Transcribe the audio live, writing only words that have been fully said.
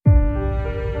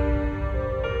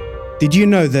Did you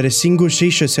know that a single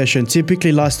shisha session,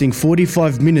 typically lasting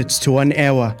 45 minutes to 1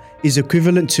 hour, is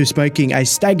equivalent to smoking a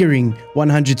staggering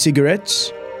 100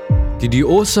 cigarettes? Did you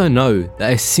also know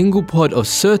that a single pod of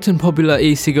certain popular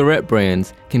e-cigarette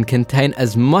brands can contain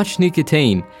as much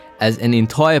nicotine as an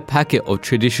entire packet of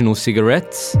traditional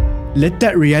cigarettes? Let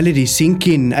that reality sink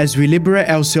in as we liberate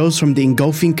ourselves from the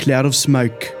engulfing cloud of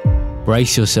smoke.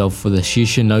 Brace yourself for the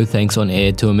Shisha No Thanks on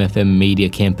Air 2MFM media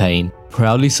campaign,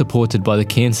 proudly supported by the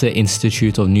Cancer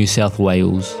Institute of New South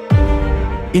Wales.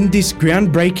 In this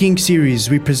groundbreaking series,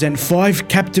 we present 5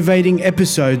 captivating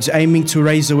episodes aiming to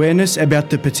raise awareness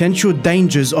about the potential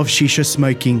dangers of shisha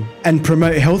smoking and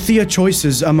promote healthier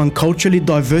choices among culturally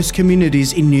diverse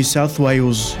communities in New South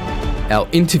Wales. Our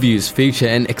interviews feature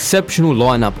an exceptional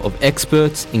lineup of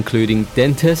experts, including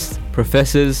dentists,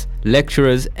 professors,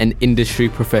 lecturers, and industry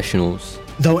professionals.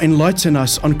 They'll enlighten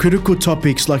us on critical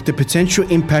topics like the potential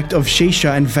impact of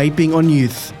shisha and vaping on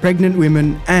youth, pregnant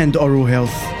women, and oral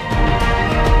health.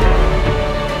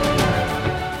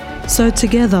 So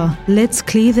together, let's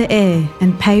clear the air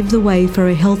and pave the way for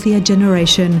a healthier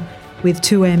generation with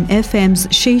 2MFM's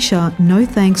Shisha No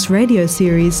Thanks radio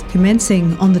series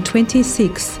commencing on the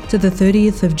 26th to the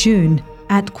 30th of June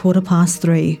at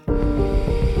 3:15.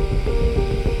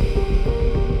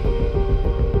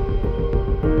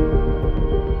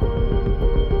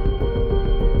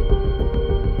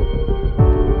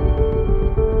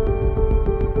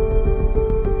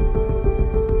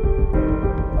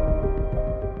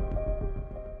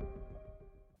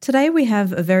 Today we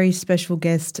have a very special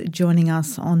guest joining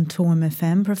us on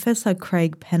 2MFM, Professor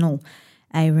Craig Pennell,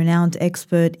 a renowned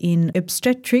expert in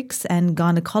obstetrics and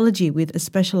gynaecology with a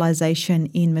specialization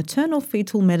in maternal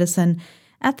fetal medicine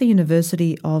at the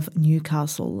University of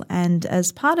Newcastle. And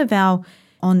as part of our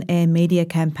on-air media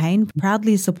campaign,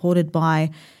 proudly supported by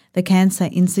the Cancer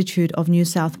Institute of New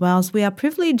South Wales, we are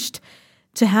privileged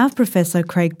to have Professor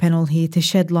Craig Pennell here to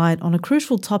shed light on a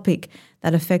crucial topic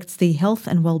that affects the health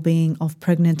and well-being of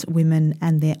pregnant women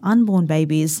and their unborn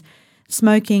babies,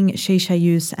 smoking, shisha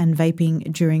use and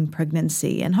vaping during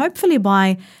pregnancy. And hopefully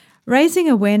by raising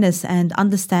awareness and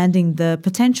understanding the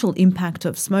potential impact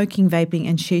of smoking, vaping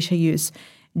and shisha use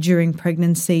during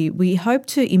pregnancy, we hope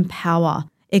to empower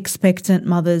expectant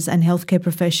mothers and healthcare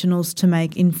professionals to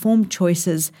make informed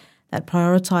choices that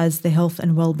prioritise the health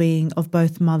and well-being of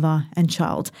both mother and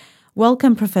child.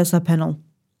 Welcome, Professor Pennell.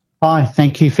 Hi,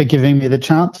 thank you for giving me the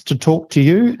chance to talk to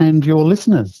you and your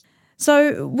listeners.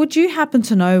 So, would you happen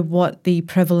to know what the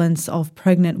prevalence of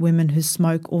pregnant women who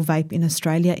smoke or vape in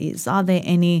Australia is? Are there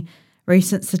any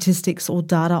recent statistics or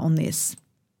data on this?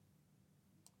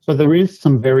 So there is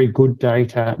some very good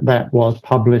data that was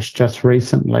published just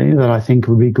recently that I think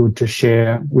would be good to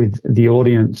share with the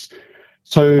audience.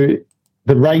 So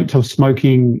the rate of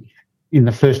smoking in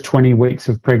the first 20 weeks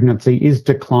of pregnancy is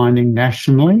declining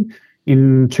nationally.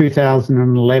 In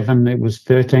 2011, it was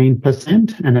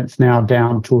 13%, and it's now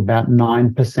down to about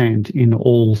 9% in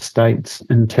all states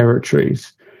and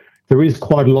territories. There is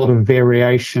quite a lot of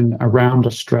variation around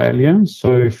Australia.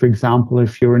 So, for example,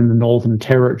 if you're in the Northern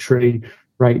Territory,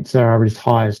 rates are as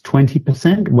high as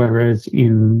 20%, whereas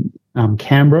in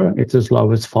Canberra, it's as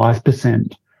low as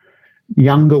 5%.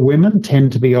 Younger women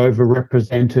tend to be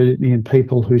overrepresented in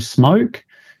people who smoke.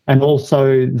 And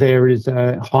also there is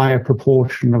a higher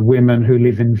proportion of women who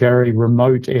live in very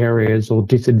remote areas or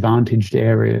disadvantaged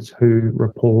areas who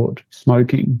report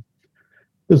smoking.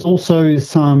 There's also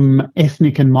some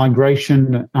ethnic and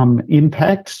migration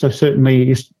impact. So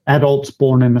certainly adults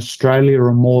born in Australia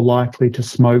are more likely to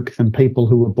smoke than people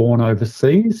who were born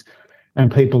overseas. And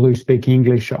people who speak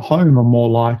English at home are more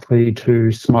likely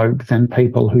to smoke than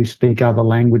people who speak other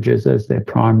languages as their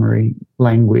primary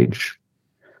language.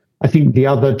 I think the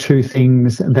other two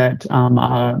things that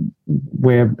are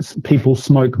where people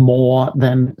smoke more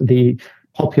than the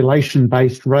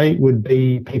population-based rate would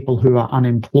be people who are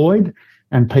unemployed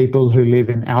and people who live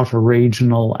in outer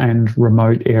regional and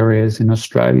remote areas in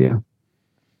Australia.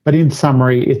 But in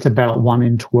summary, it's about 1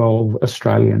 in 12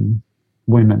 Australian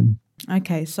women.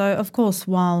 Okay, so of course,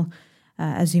 while,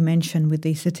 as you mentioned with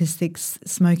the statistics,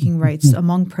 smoking rates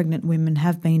among pregnant women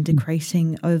have been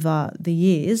decreasing over the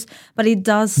years, but it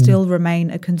does still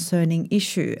remain a concerning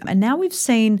issue. And now we've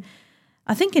seen,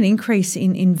 I think, an increase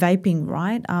in vaping,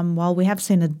 right? While we have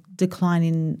seen a decline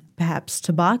in perhaps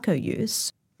tobacco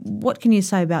use, what can you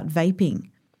say about vaping?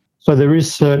 So there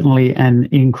is certainly an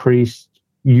increased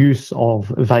use of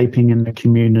vaping in the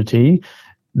community.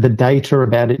 The data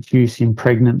about its use in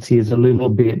pregnancy is a little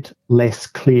bit less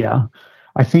clear.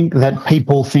 I think that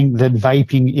people think that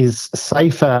vaping is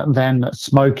safer than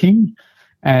smoking,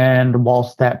 and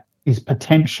whilst that is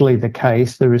potentially the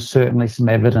case, there is certainly some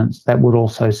evidence that would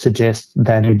also suggest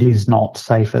that it is not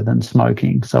safer than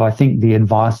smoking. So I think the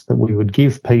advice that we would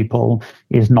give people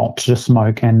is not to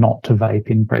smoke and not to vape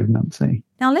in pregnancy.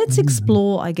 Now let's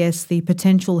explore, I guess, the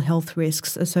potential health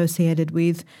risks associated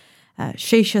with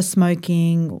shisha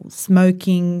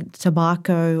smoking,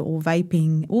 tobacco or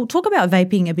vaping. We'll talk about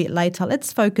vaping a bit later.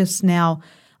 Let's focus now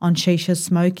on shisha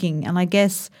smoking and I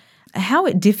guess how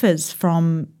it differs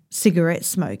from cigarette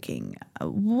smoking.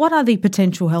 What are the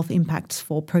potential health impacts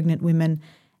for pregnant women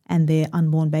and their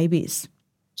unborn babies?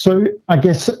 So I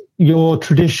guess your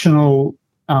traditional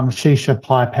shisha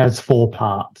pipe has 4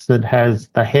 parts. It has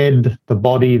the head, the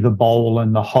body, the bowl,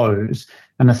 and the hose.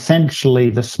 And essentially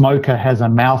the smoker has a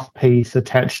mouthpiece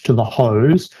attached to the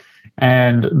hose,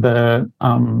 and the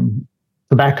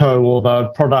tobacco or the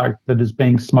product that is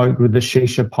being smoked with the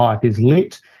shisha pipe is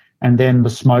lit, and then the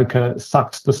smoker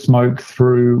sucks the smoke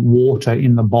through water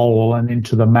in the bowl and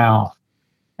into the mouth.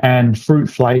 And fruit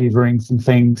flavourings and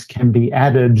things can be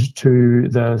added to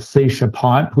the shisha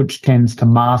pipe, which tends to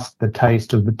mask the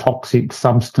taste of the toxic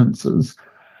substances.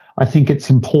 I think it's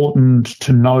important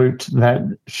to note that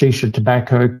shisha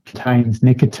tobacco contains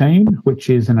nicotine, which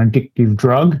is an addictive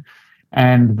drug,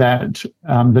 and that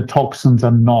the toxins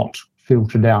are not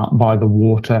filtered out by the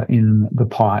water in the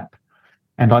pipe.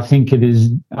 And I think it is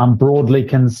broadly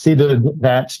considered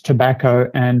that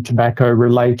tobacco and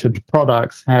tobacco-related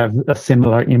products have a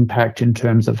similar impact in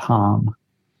terms of harm.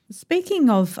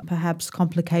 Speaking of perhaps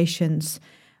complications,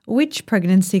 which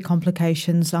pregnancy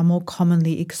complications are more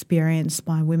commonly experienced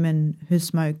by women who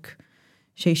smoke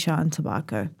shisha and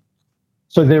tobacco?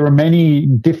 So there are many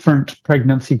different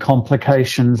pregnancy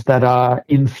complications that are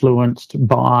influenced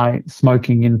by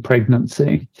smoking in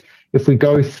pregnancy. If we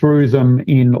go through them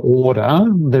in order,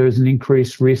 there is an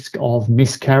increased risk of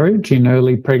miscarriage in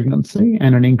early pregnancy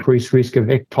and an increased risk of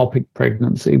ectopic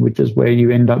pregnancy, which is where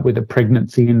you end up with a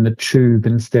pregnancy in the tube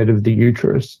instead of the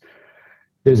uterus.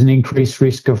 There's an increased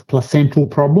risk of placental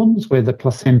problems where the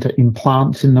placenta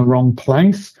implants in the wrong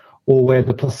place or where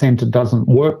the placenta doesn't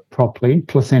work properly,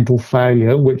 placental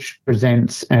failure, which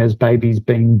presents as babies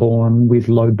being born with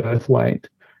low birth weight.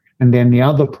 And then the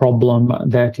other problem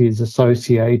that is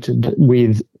associated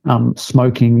with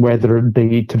smoking, whether it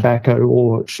be tobacco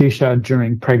or shisha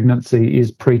during pregnancy,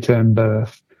 is preterm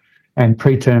birth. And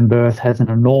preterm birth has an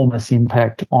enormous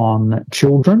impact on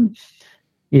children.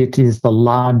 It is the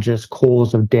largest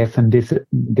cause of death and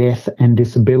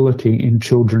disability in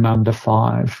children under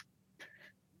 5.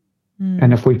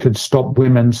 And if we could stop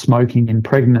women smoking in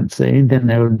pregnancy, then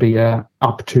there would be a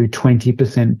up to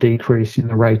 20% decrease in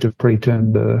the rate of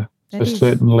preterm birth. So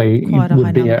certainly it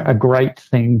would be a great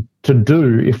thing to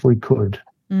do if we could.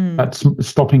 But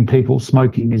stopping people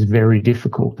smoking is very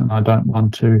difficult, and I don't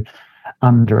want to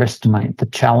underestimate the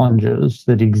challenges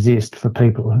that exist for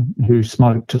people who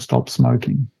smoke to stop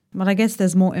smoking. But I guess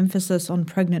there's more emphasis on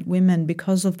pregnant women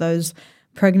because of those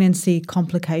pregnancy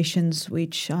complications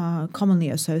which are commonly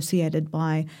associated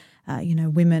by,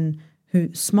 women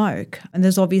who smoke. And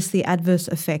there's obviously adverse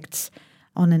effects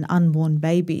on an unborn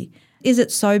baby. Is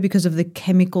it so because of the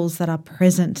chemicals that are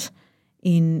present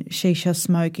in shisha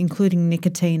smoke, including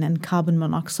nicotine and carbon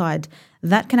monoxide,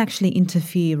 that can actually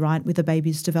interfere, right, with a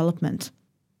baby's development?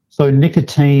 So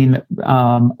nicotine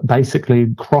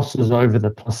basically crosses over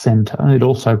the placenta. It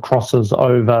also crosses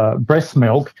over breast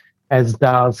milk, as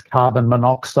does carbon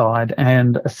monoxide.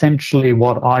 And essentially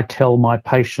what I tell my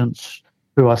patients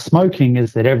who are smoking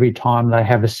is that every time they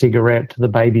have a cigarette, the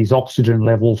baby's oxygen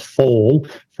levels fall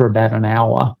for about an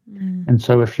hour. And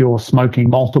so if you're smoking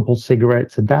multiple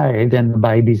cigarettes a day, then the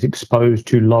baby's exposed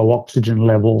to low oxygen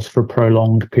levels for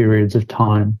prolonged periods of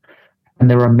time. And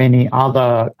there are many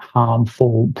other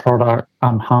harmful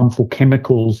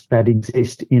chemicals that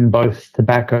exist in both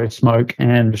tobacco smoke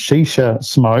and shisha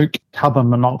smoke.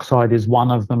 Carbon monoxide is one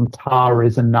of them, tar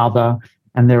is another,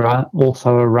 and there are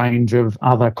also a range of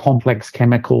other complex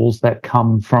chemicals that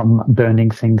come from burning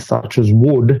things such as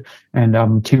wood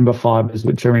and timber fibres,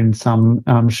 which are in some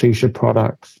shisha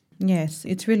products. Yes,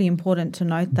 it's really important to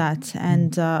note that.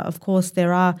 And of course,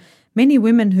 there are many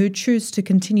women who choose to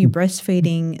continue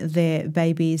breastfeeding their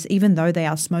babies even though they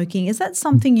are smoking. Is that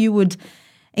something you would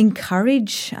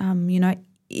encourage,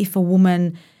 if a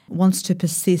woman wants to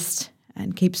persist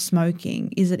and keep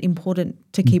smoking? Is it important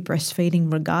to keep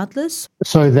breastfeeding regardless?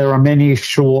 So there are many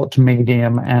short,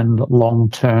 medium and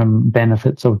long-term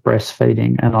benefits of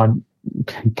breastfeeding, and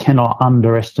you cannot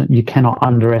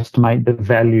underestimate the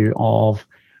value of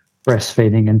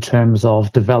breastfeeding in terms of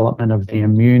development of the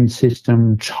immune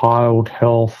system, child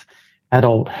health,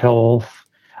 adult health,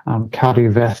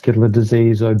 cardiovascular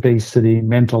disease, obesity,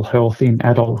 mental health in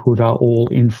adulthood are all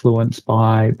influenced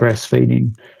by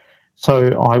breastfeeding.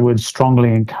 So I would strongly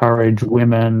encourage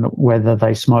women, whether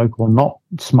they smoke or not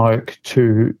smoke,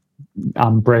 to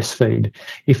breastfeed.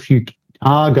 If you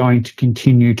are going to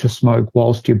continue to smoke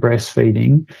whilst you're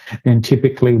breastfeeding, then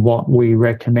typically what we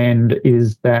recommend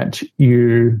is that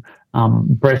you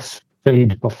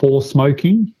breastfeed before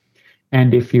smoking.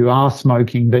 And if you are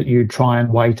smoking, that you try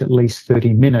and wait at least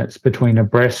 30 minutes between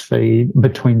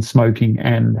smoking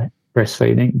and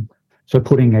breastfeeding. So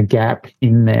putting a gap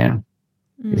in there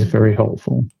is very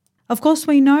helpful. Of course,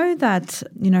 we know that,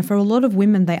 for a lot of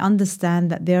women, they understand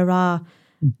that there are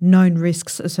known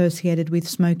risks associated with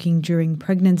smoking during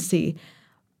pregnancy.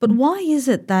 But why is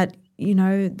it that,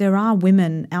 there are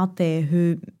women out there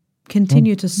who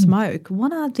continue to smoke?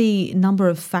 What are the number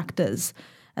of factors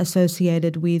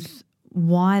associated with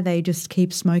why they just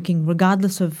keep smoking,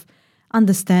 regardless of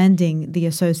understanding the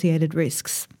associated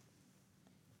risks?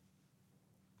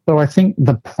 So I think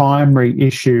the primary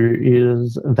issue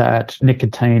is that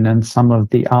nicotine and some of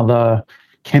the other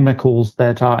chemicals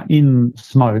that are in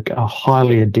smoke are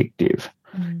highly addictive.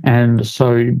 And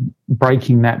so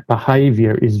breaking that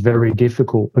behaviour is very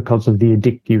difficult because of the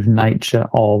addictive nature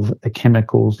of the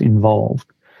chemicals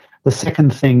involved. The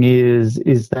second thing is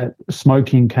that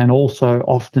smoking can also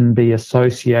often be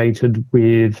associated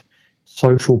with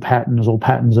social patterns or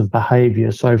patterns of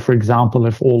behaviour. So, for example,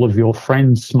 if all of your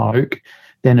friends smoke,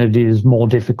 then it is more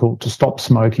difficult to stop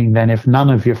smoking than if none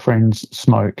of your friends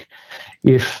smoke.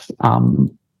 If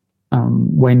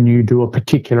when you do a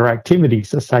particular activity,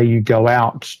 so say you go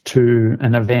out to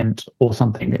an event or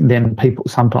something, then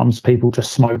sometimes people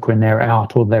just smoke when they're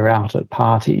out or they're out at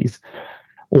parties.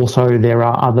 Also, there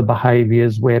are other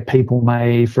behaviours where people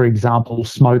may, for example,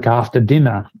 smoke after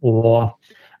dinner or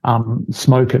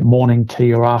smoke at morning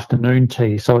tea or afternoon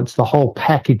tea. So it's the whole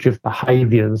package of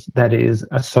behaviours that is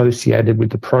associated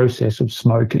with the process of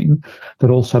smoking that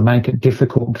also make it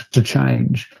difficult to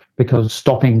change, because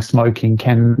stopping smoking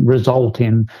can result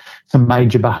in some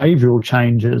major behavioural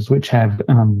changes which have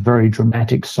very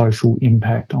dramatic social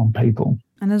impact on people.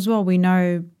 And as well, we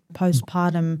know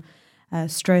postpartum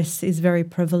stress is very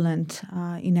prevalent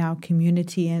in our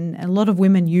community, and a lot of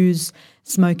women use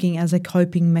smoking as a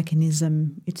coping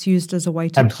mechanism. It's used as a way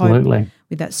to cope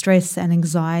with that stress and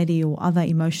anxiety or other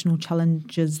emotional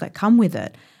challenges that come with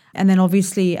it. And then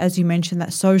obviously, as you mentioned,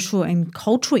 that social and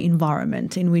cultural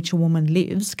environment in which a woman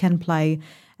lives can play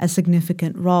a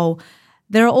significant role.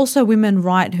 There are also women,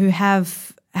 right, who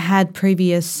have had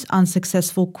previous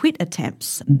unsuccessful quit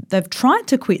attempts. They've tried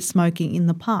to quit smoking in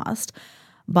the past,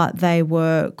 but they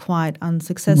were quite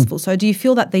unsuccessful. So do you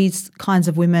feel that these kinds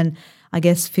of women, I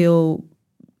guess, feel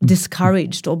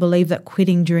discouraged or believe that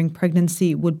quitting during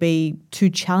pregnancy would be too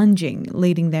challenging,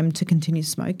 leading them to continue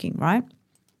smoking, right?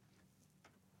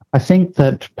 I think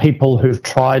that people who've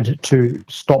tried to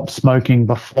stop smoking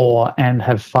before and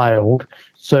have failed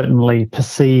certainly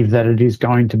perceive that it is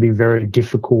going to be very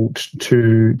difficult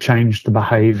to change the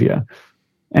behaviour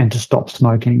and to stop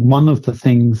smoking. One of the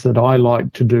things that I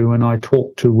like to do when I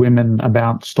talk to women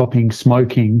about stopping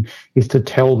smoking is to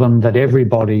tell them that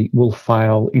everybody will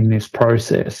fail in this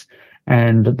process,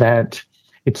 and that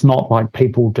it's not like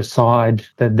people decide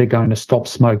that they're going to stop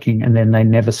smoking and then they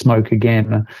never smoke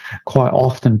again. Quite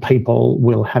often people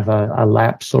will have a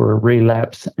lapse or a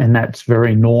relapse, and that's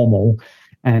very normal.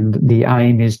 And the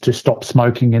aim is to stop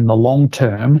smoking in the long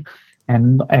term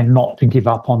and not to give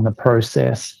up on the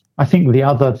process. I think the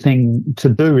other thing to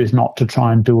do is not to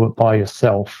try and do it by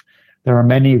yourself. There are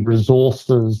many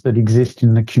resources that exist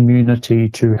in the community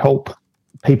to help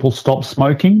people stop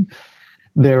smoking.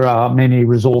 There are many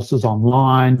resources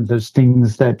online. There's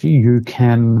things that you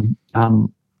can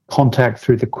contact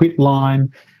through the Quit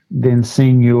line. Then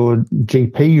seeing your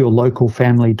GP, your local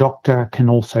family doctor, can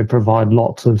also provide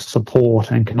lots of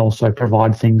support and can also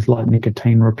provide things like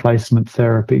nicotine replacement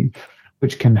therapy,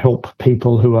 which can help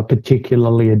people who are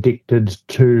particularly addicted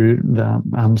to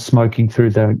the smoking through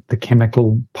the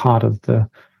chemical part of the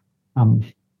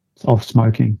of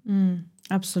smoking.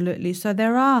 Absolutely. So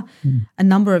there are a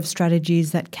number of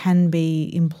strategies that can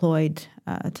be employed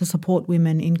to support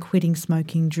women in quitting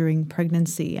smoking during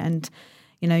pregnancy. And,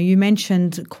 you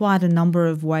mentioned quite a number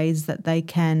of ways that they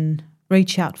can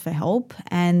reach out for help.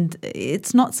 And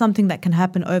it's not something that can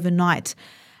happen overnight.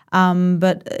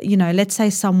 But, let's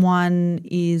say a woman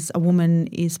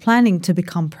is planning to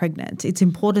become pregnant. It's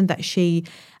important that she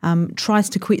tries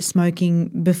to quit smoking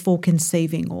before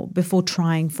conceiving or before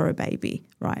trying for a baby,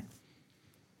 right?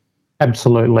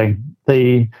 Absolutely.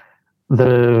 The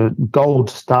the gold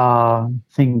star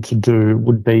thing to do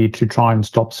would be to try and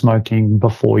stop smoking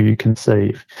before you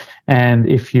conceive. And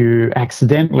if you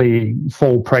accidentally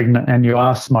fall pregnant and you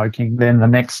are smoking, then the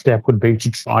next step would be to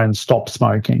try and stop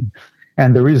smoking.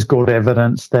 And there is good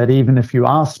evidence that even if you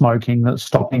are smoking, that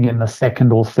stopping in the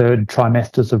second or third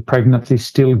trimesters of pregnancy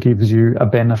still gives you a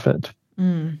benefit.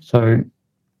 So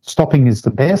stopping is the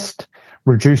best.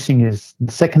 Reducing is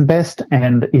the second best,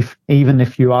 and even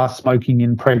if you are smoking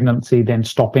in pregnancy, then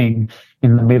stopping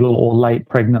in the middle or late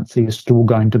pregnancy is still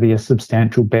going to be a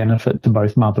substantial benefit to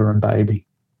both mother and baby.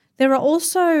 There are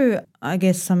also, I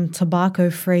guess, some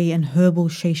tobacco-free and herbal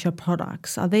shisha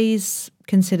products. Are these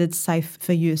considered safe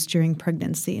for use during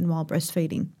pregnancy and while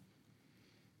breastfeeding?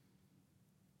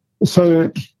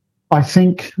 So I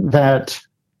think that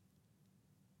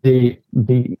the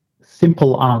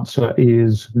simple answer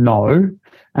is no.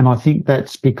 And I think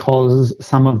that's because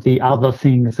some of the other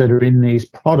things that are in these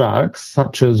products,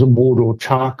 such as wood or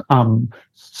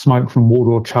smoke from wood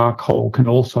or charcoal, can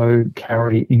also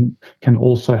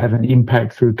have an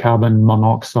impact through carbon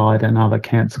monoxide and other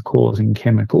cancer-causing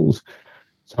chemicals.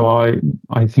 So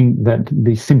I think that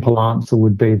the simple answer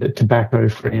would be that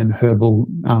tobacco-free and herbal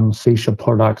shisha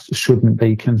products shouldn't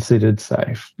be considered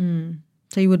safe.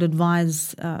 So you would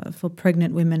advise for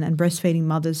pregnant women and breastfeeding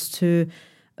mothers to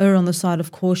err on the side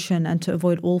of caution and to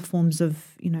avoid all forms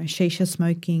of, shisha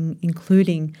smoking,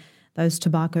 including those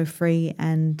tobacco-free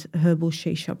and herbal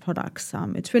shisha products.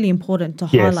 It's really important to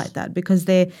highlight that, because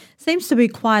there seems to be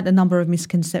quite a number of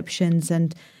misconceptions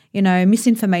and,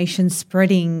 misinformation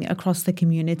spreading across the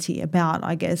community about,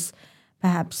 I guess,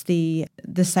 perhaps the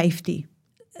safety.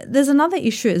 There's another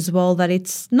issue as well, that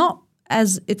it's not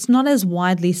as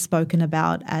widely spoken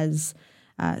about as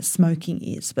smoking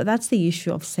is, but that's the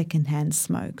issue of secondhand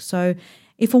smoke. So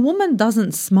if a woman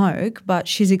doesn't smoke, but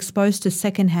she's exposed to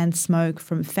secondhand smoke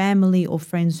from family or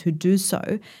friends who do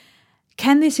so,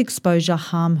 can this exposure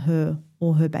harm her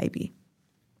or her baby?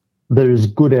 There is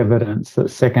good evidence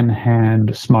that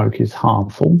secondhand smoke is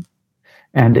harmful,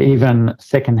 and even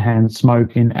secondhand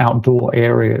smoke in outdoor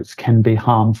areas can be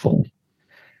harmful.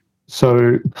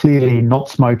 So clearly not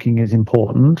smoking is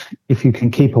important. If you can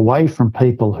keep away from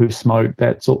people who smoke,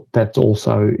 that's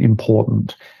also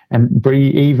important. And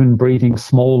even breathing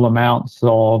small amounts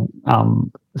of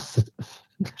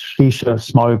shisha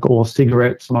smoke or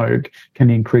cigarette smoke can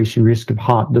increase your risk of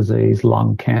heart disease,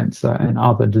 lung cancer, and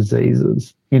other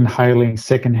diseases. Inhaling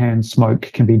secondhand smoke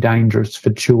can be dangerous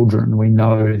for children. We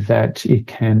know that it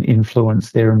can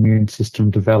influence their immune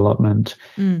system development,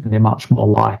 and they're much more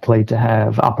likely to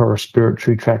have upper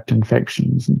respiratory tract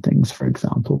infections and things, for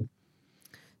example.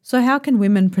 So how can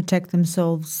women protect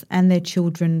themselves and their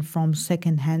children from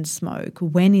secondhand smoke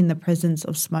when in the presence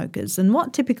of smokers? And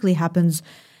what typically happens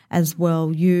as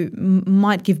well? You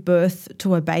might give birth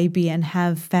to a baby and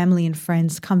have family and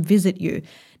friends come visit you.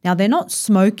 Now, they're not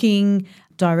smoking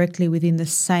directly within the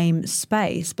same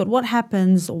space, but what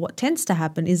happens, or what tends to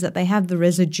happen, is that they have the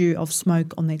residue of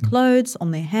smoke on their clothes,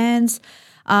 on their hands.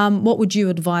 What would you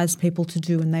advise people to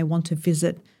do when they want to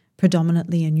visit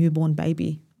predominantly a newborn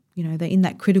baby? They're in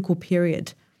that critical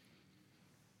period.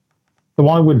 So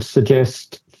I would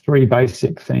suggest three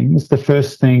basic things. The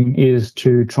first thing is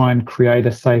to try and create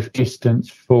a safe distance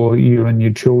for you and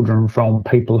your children from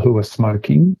people who are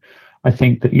smoking. I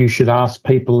think that you should ask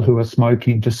people who are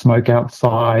smoking to smoke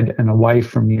outside and away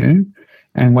from you.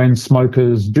 And when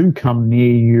smokers do come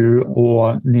near you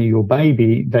or near your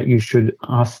baby, that you should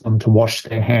ask them to wash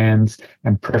their hands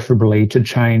and preferably to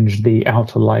change the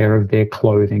outer layer of their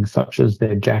clothing, such as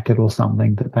their jacket or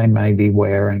something that they may be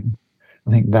wearing.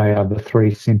 I think they are the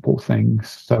three simple things.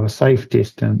 So a safe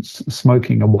distance,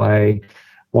 smoking away,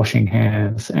 washing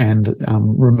hands, and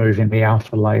removing the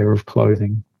outer layer of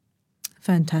clothing.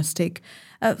 Fantastic.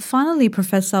 Finally,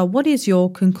 Professor, what is your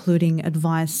concluding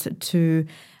advice to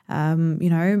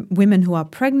women who are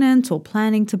pregnant or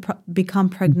planning to become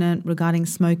pregnant regarding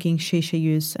smoking, shisha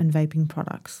use and vaping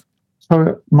products?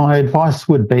 So my advice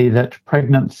would be that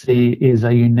pregnancy is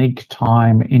a unique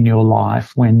time in your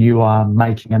life when you are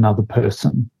making another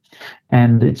person.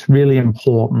 And it's really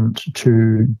important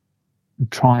to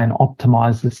try and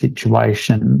optimize the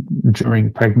situation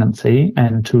during pregnancy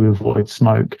and to avoid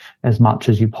smoke as much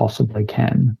as you possibly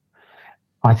can.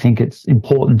 I think it's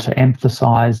important to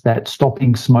emphasize that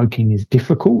stopping smoking is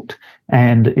difficult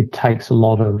and it takes a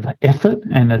lot of effort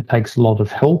and it takes a lot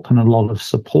of help and a lot of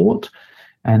support.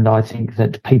 And I think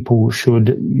that people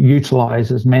should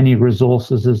utilize as many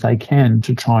resources as they can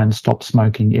to try and stop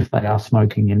smoking if they are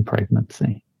smoking in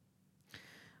pregnancy.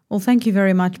 Well, thank you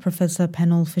very much, Professor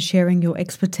Pennell, for sharing your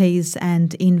expertise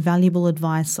and invaluable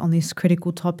advice on this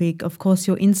critical topic. Of course,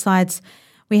 your insights,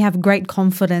 we have great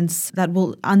confidence that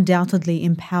will undoubtedly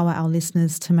empower our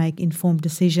listeners to make informed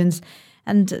decisions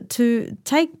and to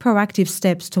take proactive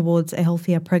steps towards a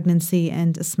healthier pregnancy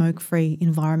and a smoke-free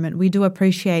environment. We do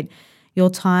appreciate your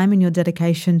time and your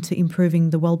dedication to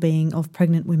improving the well-being of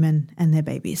pregnant women and their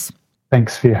babies.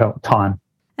 Thanks for your time.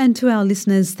 And to our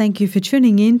listeners, thank you for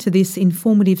tuning in to this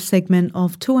informative segment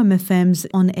of 2MFM's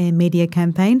on-air media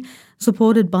campaign,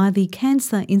 supported by the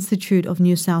Cancer Institute of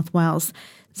New South Wales.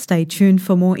 Stay tuned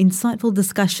for more insightful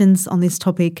discussions on this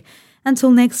topic. Until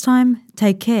next time,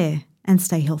 take care and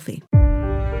stay healthy.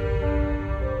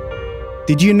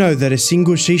 Did you know that a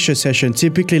single shisha session,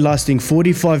 typically lasting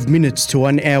 45 minutes to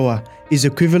 1 hour, is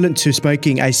equivalent to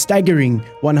smoking a staggering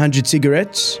 100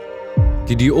 cigarettes?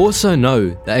 Did you also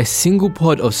know that a single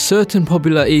pod of certain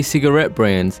popular e-cigarette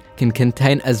brands can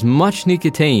contain as much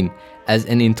nicotine as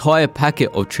an entire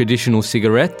packet of traditional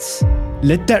cigarettes?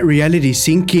 Let that reality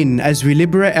sink in as we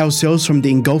liberate ourselves from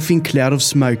the engulfing cloud of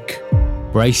smoke.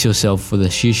 Brace yourself for the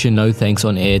Shisha No Thanks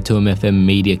on Air 2MFM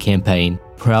media campaign,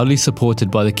 proudly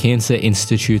supported by the Cancer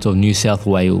Institute of New South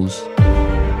Wales.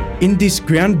 In this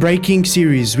groundbreaking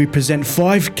series, we present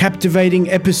 5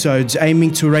 captivating episodes aiming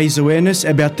to raise awareness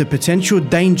about the potential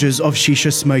dangers of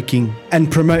shisha smoking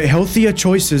and promote healthier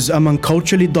choices among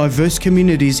culturally diverse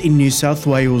communities in New South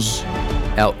Wales.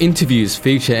 Our interviews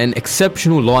feature an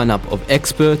exceptional lineup of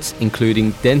experts,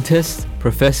 including dentists,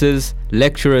 professors,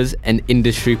 lecturers, and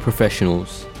industry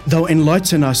professionals. They'll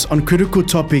enlighten us on critical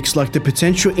topics like the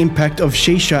potential impact of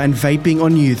shisha and vaping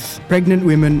on youth, pregnant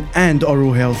women, and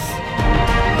oral health.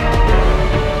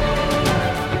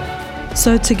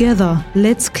 So together,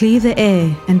 let's clear the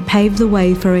air and pave the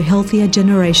way for a healthier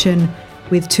generation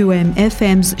with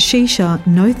 2MFM's Shisha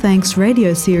No Thanks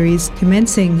radio series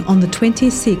commencing on the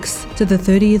 26th to the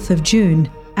 30th of June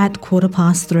at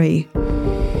 3:15.